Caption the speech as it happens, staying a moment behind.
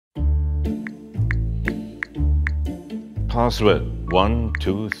Password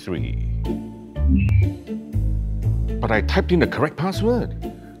 123. But I typed in the correct password.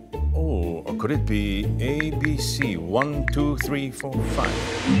 Oh, or could it be ABC 12345?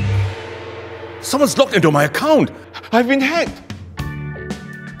 Someone's logged into my account! I've been hacked!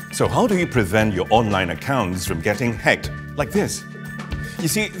 So how do you prevent your online accounts from getting hacked like this? You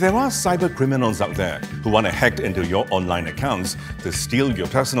see, there are cyber criminals out there who want to hack into your online accounts to steal your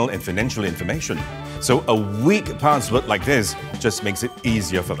personal and financial information. So a weak password like this just makes it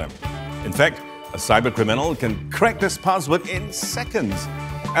easier for them. In fact, a cyber criminal can crack this password in seconds.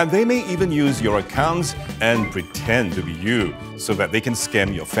 And they may even use your accounts and pretend to be you so that they can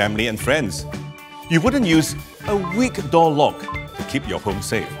scam your family and friends. You wouldn't use a weak door lock to keep your home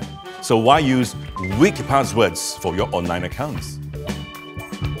safe. So why use weak passwords for your online accounts?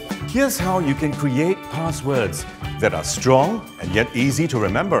 Here's how you can create passwords that are strong and yet easy to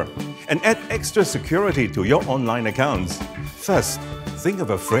remember and add extra security to your online accounts. First, think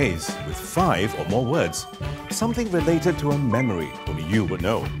of a phrase with 5 or more words, something related to a memory only you would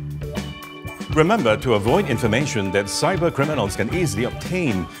know. Remember to avoid information that cyber criminals can easily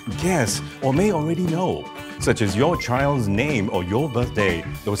obtain, guess, or may already know, such as your child's name or your birthday,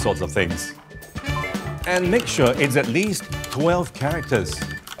 those sorts of things. And make sure it's at least 12 characters.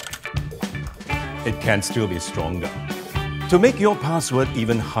 It can still be stronger. To make your password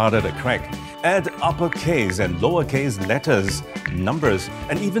even harder to crack, add uppercase and lowercase letters, numbers,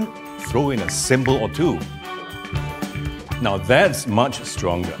 and even throw in a symbol or two. Now that's much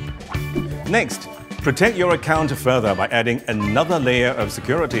stronger. Next, protect your account further by adding another layer of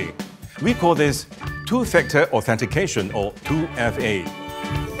security. We call this two-factor authentication or 2FA.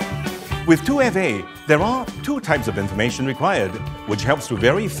 With 2FA, there are 2 types of information required, which helps to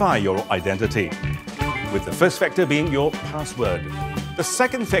verify your identity. With the first factor being your password. The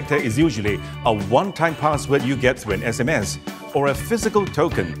second factor is usually a one-time password you get through an SMS or a physical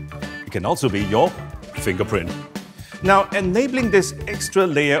token. It can also be your fingerprint. Now, enabling this extra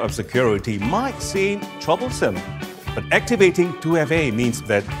layer of security might seem troublesome, but activating 2FA means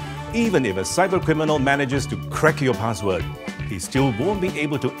that even if a cybercriminal manages to crack your password, he still won't be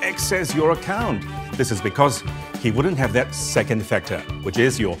able to access your account. This is because he wouldn't have that second factor, which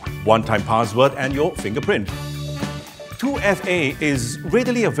is your one-time password and your fingerprint. 2FA is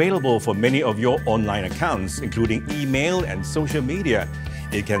readily available for many of your online accounts, including email and social media.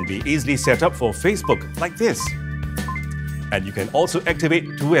 It can be easily set up for Facebook like this. And you can also activate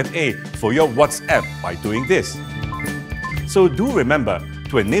 2FA for your WhatsApp by doing this. So do remember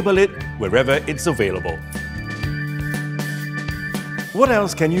to enable it wherever it's available. What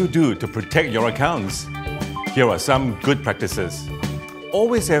else can you do to protect your accounts? Here are some good practices.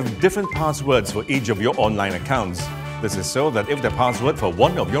 Always have different passwords for each of your online accounts. This is so that if the password for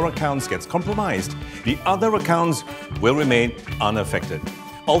one of your accounts gets compromised, the other accounts will remain unaffected.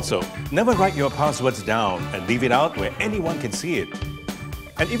 Also, never write your passwords down and leave it out where anyone can see it.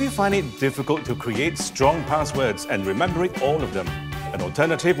 And if you find it difficult to create strong passwords and remembering all of them, an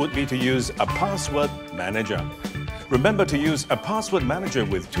alternative would be to use a password manager. Remember to use a password manager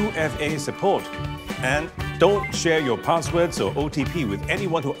with 2FA support. And don't share your passwords or OTP with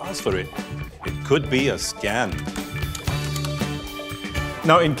anyone who asks for it. It could be a scam.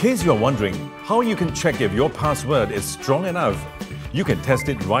 Now, in case you're wondering how you can check if your password is strong enough, you can test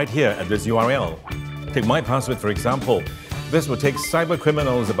it right here at this URL. Take my password, for example. This will take cyber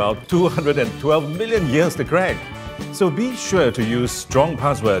criminals about 212 million years to crack. So be sure to use strong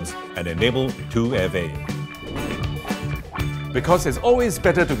passwords and enable 2FA. Because it's always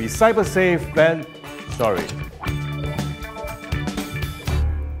better to be cyber safe than sorry.